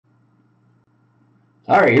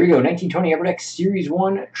All right, here we go. 1920 Upper Deck Series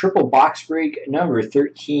 1 Triple Box Break number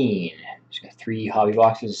 13. Just got 3 hobby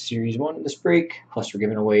boxes Series 1 in this break, plus we're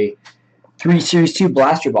giving away 3 Series 2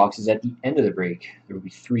 blaster boxes at the end of the break. There will be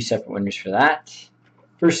 3 separate winners for that.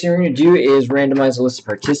 First thing we're going to do is randomize the list of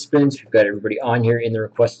participants. We've got everybody on here in the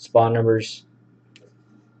requested spot numbers.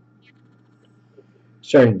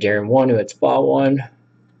 Starting Darren 1, who had spot 1.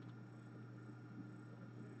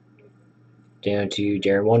 Down to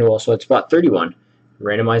Darren 1, who also had spot 31.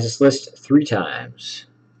 Randomize this list 3 times.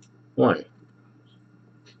 1,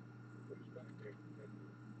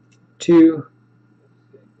 2,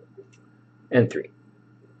 and 3.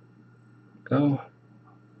 Go.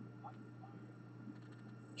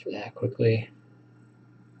 Do that quickly.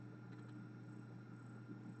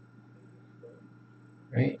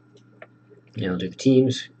 Right. Now we'll do the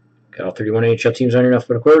teams. Got all 31 NHL teams on here in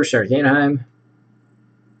alphabetical order. Start with Anaheim.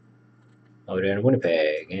 All the way down to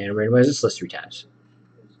Winnipeg. And randomize this list 3 times.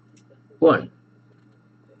 1,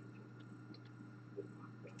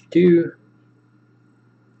 2,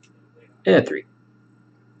 and 3.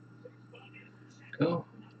 Go.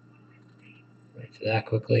 Right to that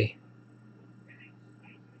quickly.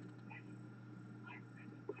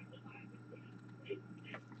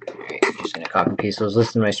 Alright, just going to copy and paste those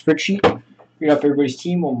lists in my spreadsheet. Read off everybody's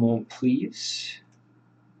team. One moment, please.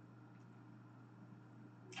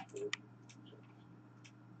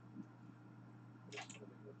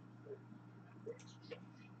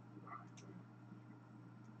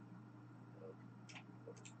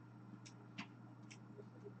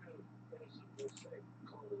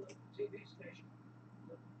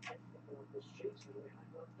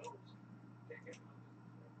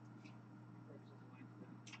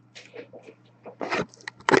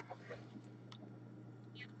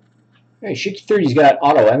 Alright, Shicky30's got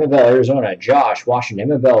Ottawa, Emabel, Arizona, Josh, Washington,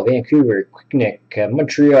 Emabel, Vancouver, Quicknick,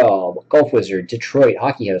 Montreal, Golf Wizard, Detroit,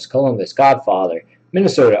 Hockey House, Columbus, Godfather,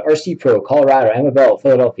 Minnesota, RC Pro, Colorado, Emabel,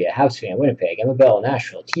 Philadelphia, House Fan, Winnipeg, Emabel,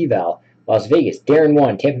 Nashville, T-Val, Las Vegas, Darren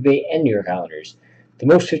 1, Tampa Bay, and New York Islanders. The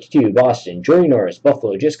most 52, Boston, Joey Norris,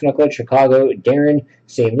 Buffalo, Jessica Knucklehead, Chicago, Darren,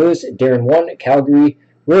 St. Louis, Darren 1, Calgary,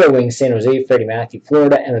 Royal Wings, San Jose, Freddie Matthew,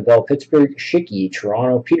 Florida, Emabel, Pittsburgh, Shicky,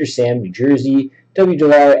 Toronto, Peter Sam, New Jersey, W.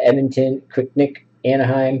 Delar, Edmonton, Quicknick,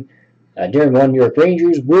 Anaheim, Darren 1, New York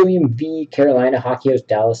Rangers, William V, Carolina, Hockey House,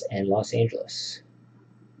 Dallas, and Los Angeles.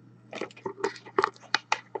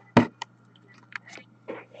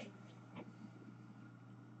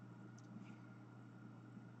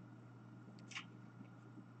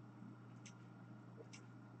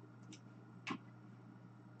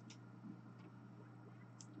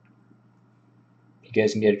 If you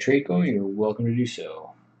guys can get a trade going, you're welcome to do so.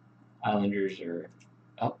 Islanders are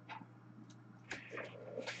up.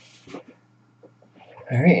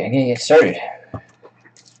 Alright, I'm going to get started.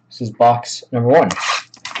 This is box number 1.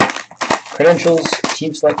 Credentials,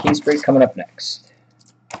 team select case break coming up next.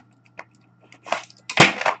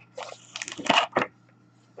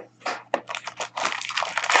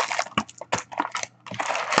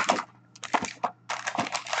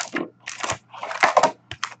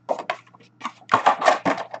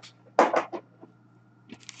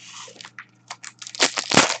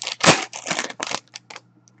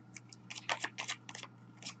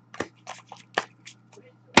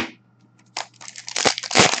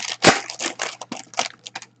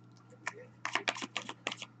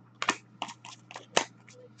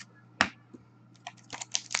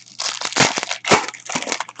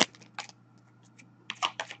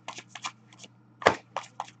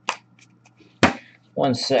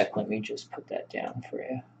 One sec, let me just put that down for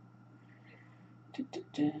you.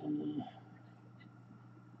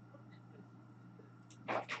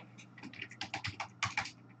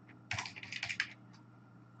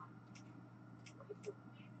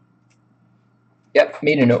 Yep,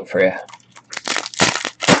 made a note for you.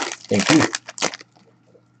 Thank you.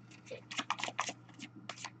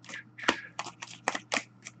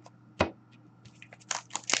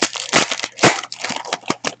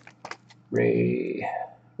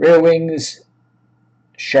 Rail Wings,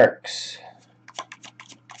 Sharks.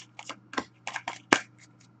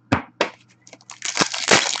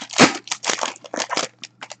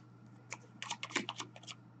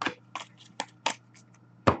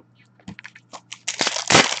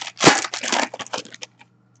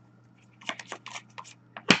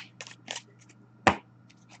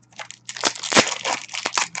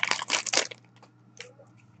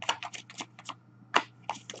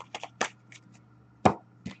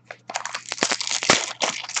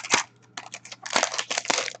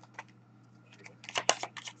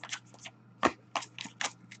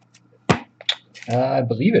 I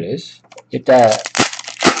believe it is.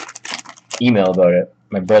 email about it.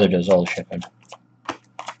 My brother does all the shipping.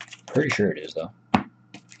 Pretty sure it is, though.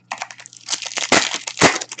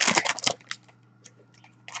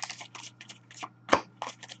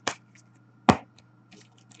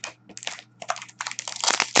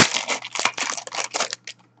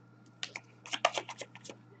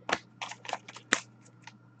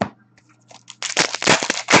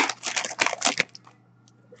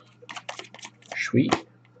 Sweet.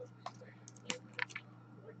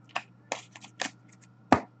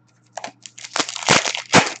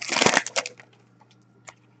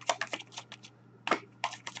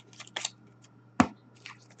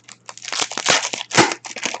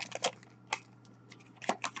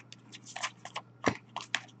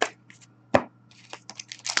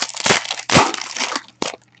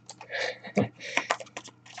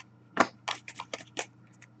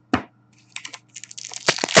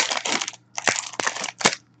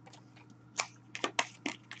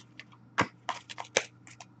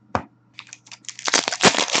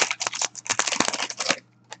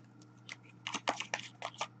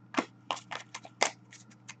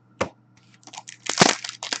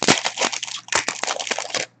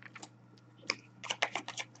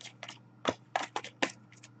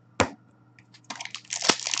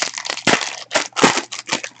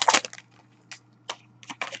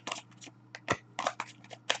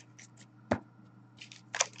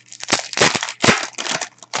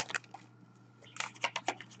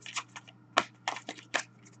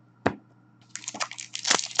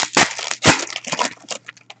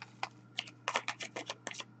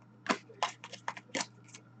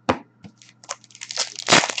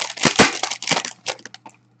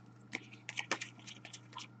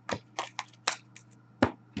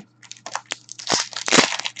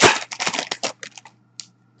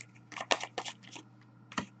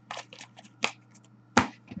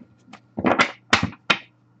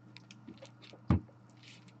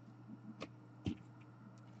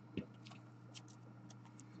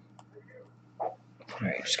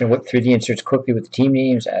 Alright, just going to whip through the inserts quickly with the team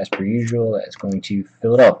names as per usual. That's going to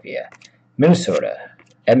Philadelphia, Minnesota,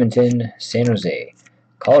 Edmonton, San Jose,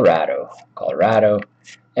 Colorado,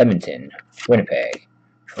 Edmonton, Winnipeg,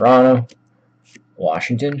 Toronto,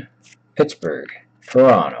 Washington, Pittsburgh,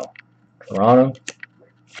 Toronto,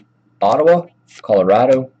 Ottawa,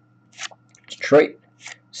 Colorado, Detroit,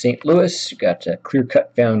 St. Louis. You got Clear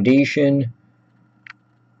Cut Foundation,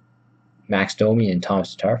 Max Domi and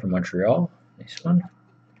Thomas Tatar from Montreal. Nice one.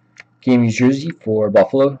 Game Used Jersey for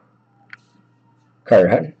Buffalo, Carter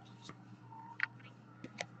Hutton.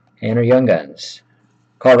 And our Young Guns.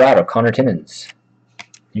 Colorado, Connor Timmins.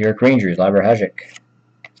 New York Rangers, Libor Hajek.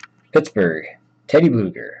 Pittsburgh, Teddy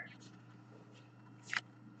Bluger.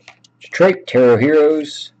 Detroit, Terror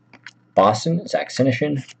Heroes. Boston, Zach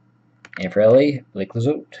Senyshyn. And for LA, Blake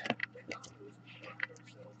Lizotte.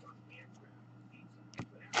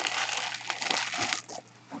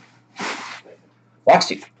 Box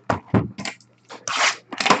 2.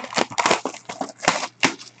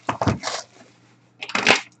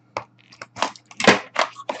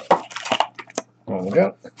 There we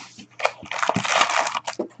go.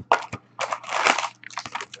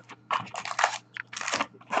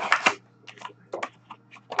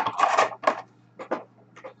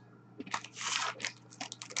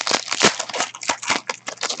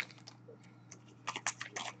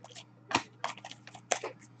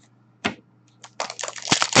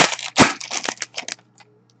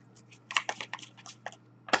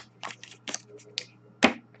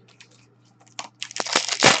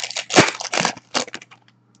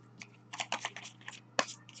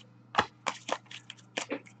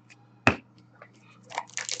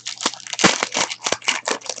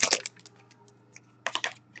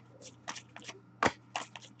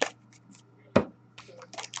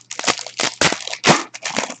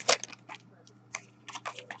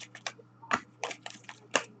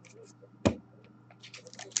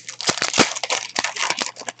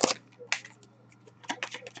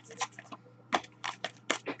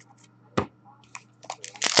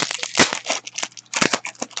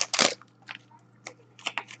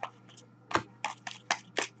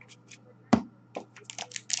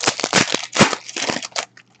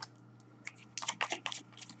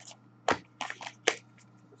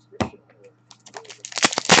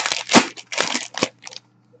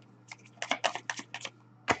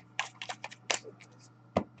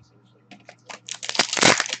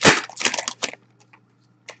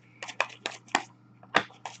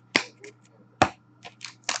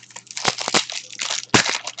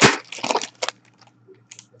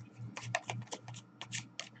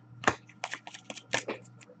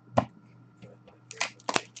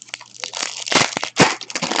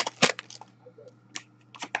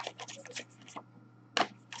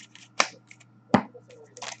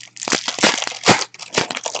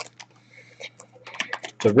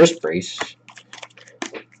 It's a wrist brace.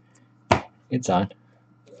 It's on.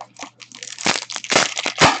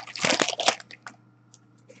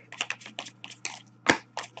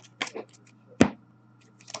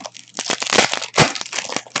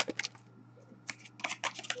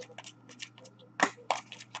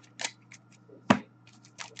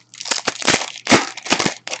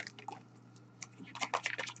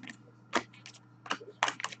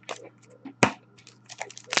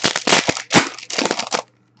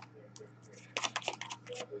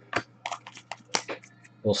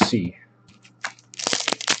 We'll see.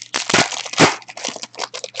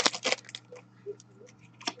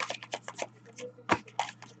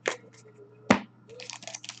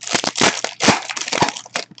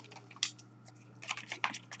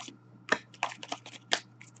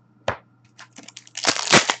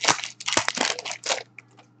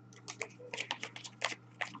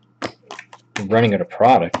 We're running out of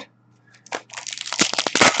product.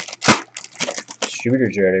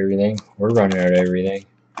 Distributors are at everything. We're running out of everything.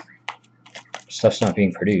 Stuff's not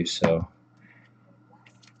being produced, so.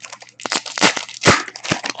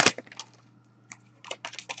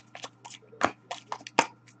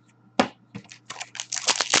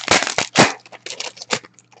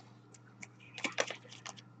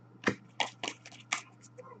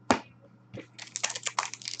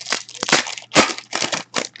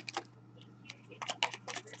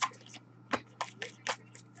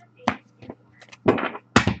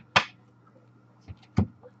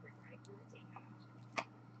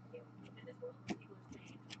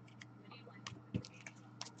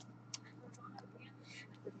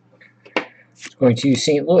 Going to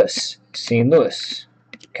St. Louis,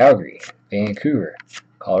 Calgary, Vancouver,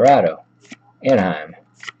 Colorado, Anaheim,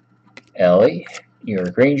 LA, New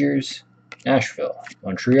York Rangers, Nashville,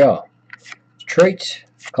 Montreal, Detroit,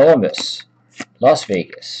 Columbus, Las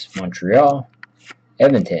Vegas, Montreal,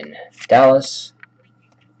 Edmonton, Dallas.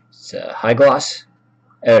 It's a high gloss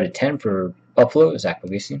out of 10 for Buffalo, Zach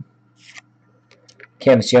Bogosian.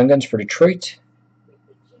 Camas Young Guns for Detroit.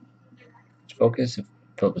 Focus,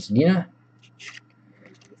 Philip Zadina.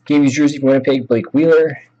 Games jersey for Winnipeg, Blake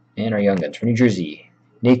Wheeler. And our Young Guns for New Jersey,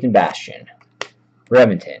 Nathan Bastian. For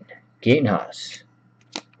Edmonton, Gaten Haas.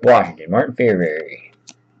 Washington, Martin Fairbury.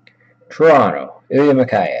 Toronto, Ilya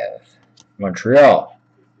Mikheyev. Montreal,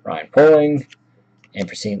 Ryan Poling. And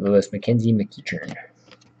for St. Louis, Mackenzie McEachern.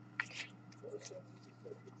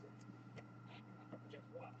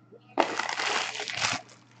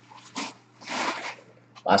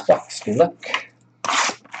 Last box, good luck.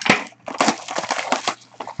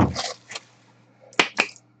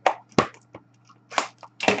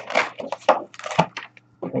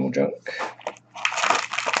 Promo junk.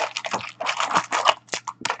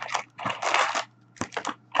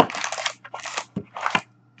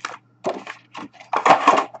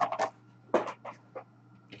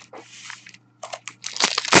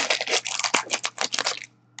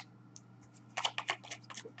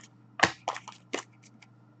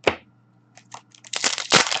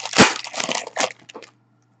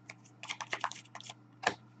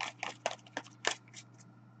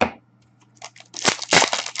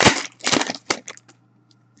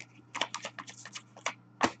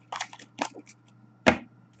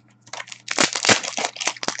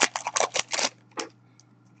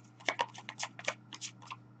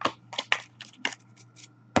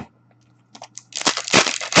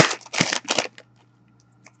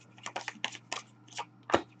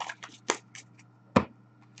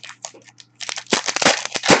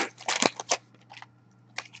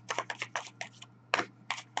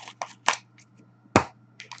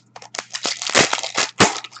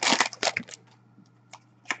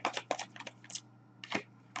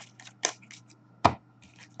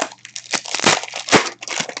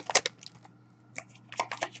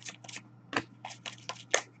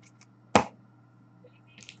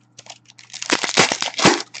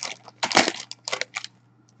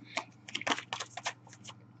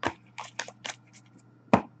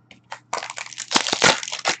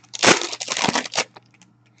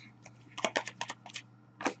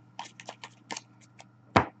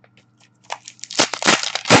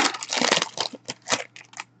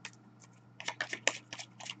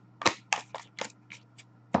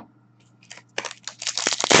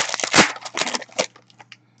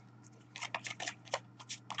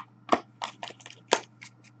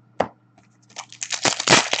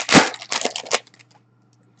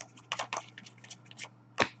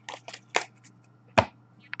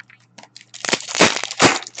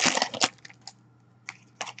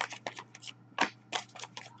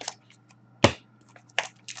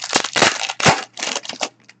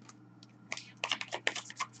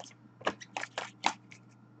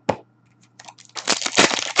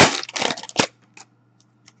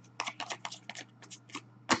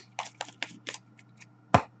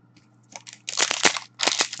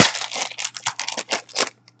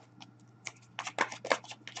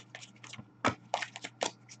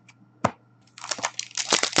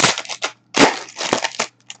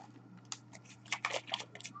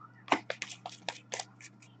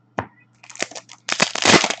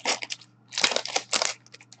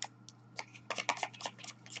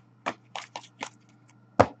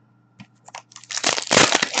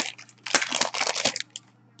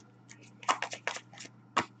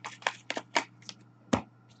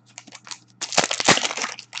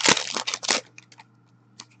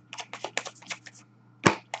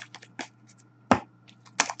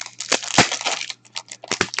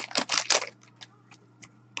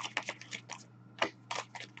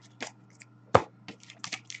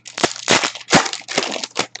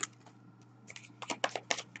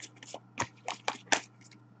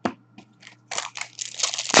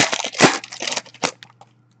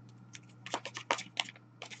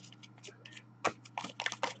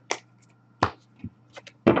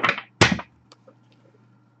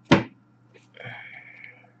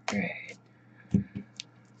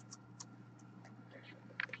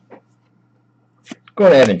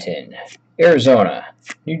 Going to Edmonton, Arizona,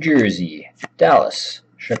 New Jersey, Dallas,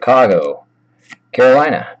 Chicago,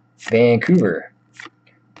 Carolina, Vancouver,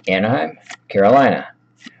 Anaheim, Carolina,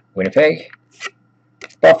 Winnipeg,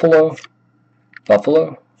 Buffalo,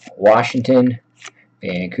 Washington,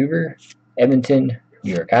 Vancouver, Edmonton,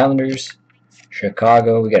 New York Islanders,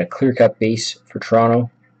 Chicago. We got a clear-cut base for Toronto,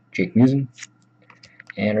 Jake Musin.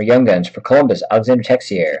 And our Young Guns for Columbus, Alexander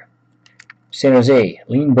Texier. San Jose,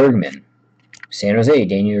 Lean Bergman. San Jose,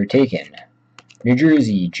 Daniel Urtaken. New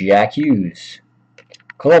Jersey, Jack Hughes.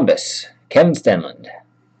 Columbus, Kevin Stenlund.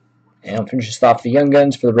 And I'll finish this off the Young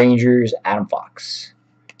Guns for the Rangers, Adam Fox.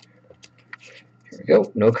 Here we go.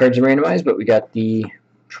 No cards are randomized, but we got the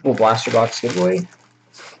triple blaster box giveaway,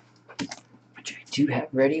 which I do have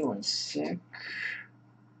ready. One sec.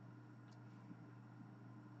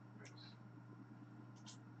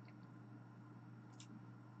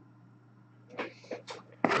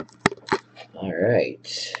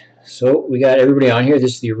 Alright, so we got everybody on here.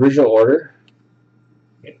 This is the original order.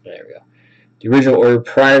 There we go. The original order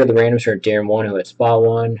prior to the random start. Darren 1, who had spot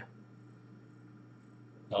 1,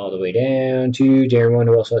 all the way down to Darren 1,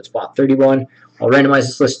 who also had spot 31. I'll randomize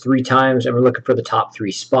this list 3 times, and we're looking for the top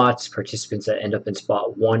 3 spots. Participants that end up in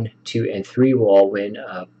spot 1, 2, and 3 will all win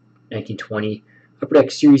 1920 Upper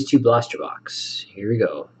Deck Series 2 Blaster Box. Here we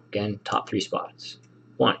go. Again, top 3 spots.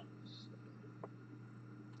 1,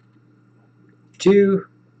 2,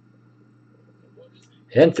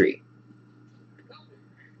 and 3.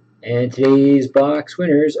 And today's box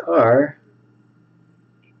winners are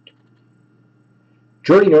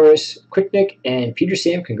Jordy Norris, Quick Nick, and Peter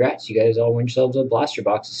Sam. Congrats, you guys all win yourselves a blaster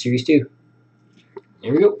box of Series 2.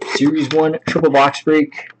 There we go. Series 1 triple box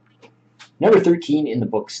break. Number 13 in the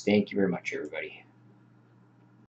books. Thank you very much, everybody.